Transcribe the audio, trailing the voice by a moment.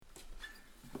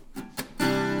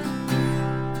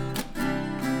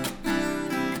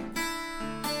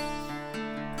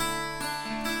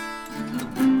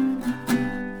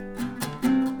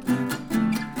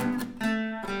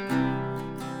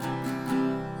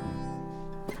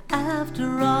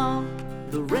after all,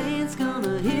 the rain's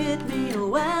gonna hit me,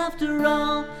 oh after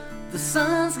all, the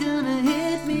sun's gonna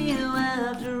hit me, oh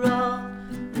after all,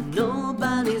 and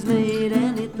nobody's made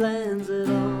any plans at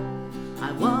all.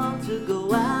 I want to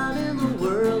go out in the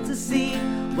world to see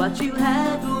what you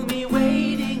have for me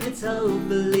waiting. It's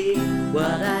hopefully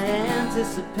what I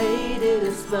anticipated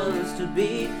is supposed to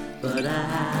be, but I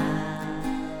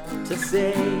have to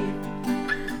say,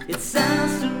 it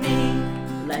sounds to me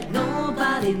like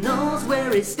nobody knows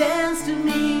where it stands to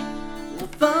me. We'll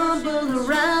fumble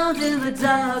around in the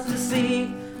dark to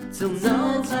see, till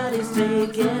nobody's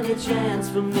taking any chance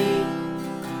for me.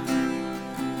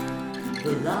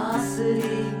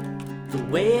 Velocity, the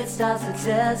way it starts to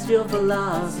test your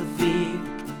philosophy.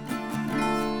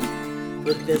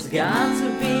 But there's got to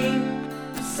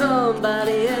be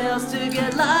somebody else to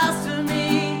get lost to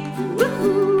me.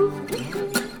 Woo-hoo.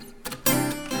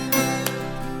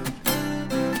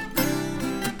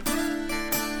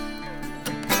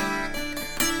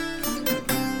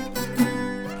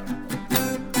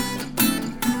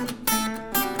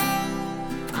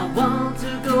 I want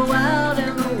to go out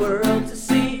in the world to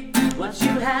see what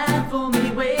you have for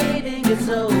me waiting. It's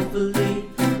hopefully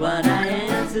what I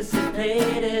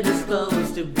anticipated is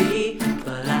supposed to be,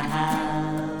 but I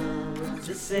have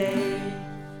to say,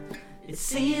 it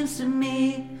seems to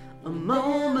me a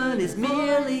moment is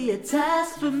merely a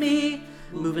task for me,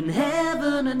 moving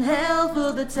heaven and hell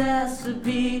for the task to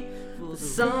be, for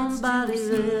somebody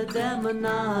rid that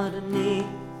monotony.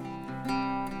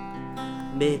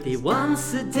 Maybe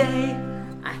once a day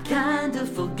I kind of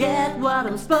forget what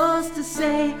I'm supposed to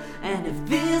say, and if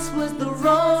this was the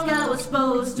role I was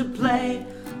supposed to play,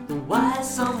 then why is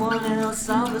someone else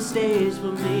on the stage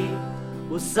for me?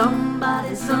 Was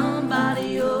somebody,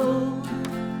 oh,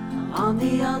 on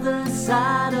the other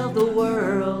side of the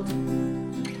world.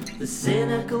 The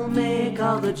cynical make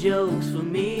all the jokes for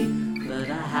me, but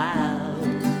I have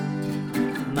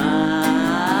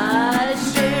my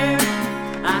share.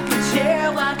 I can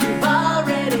share what you've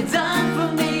already done for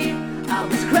me. I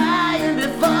was crying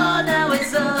before, now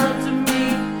it's up to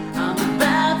me. I'm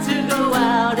about to go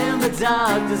out in the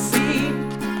dark to see,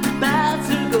 about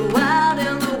to go out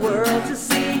in the world to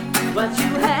see what you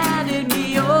handed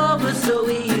me over so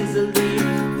easily.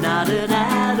 Not an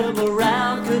atom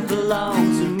around could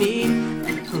belong to me.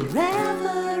 And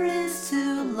forever is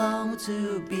too long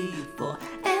to be,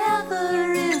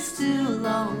 forever is too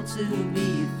long to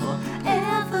be.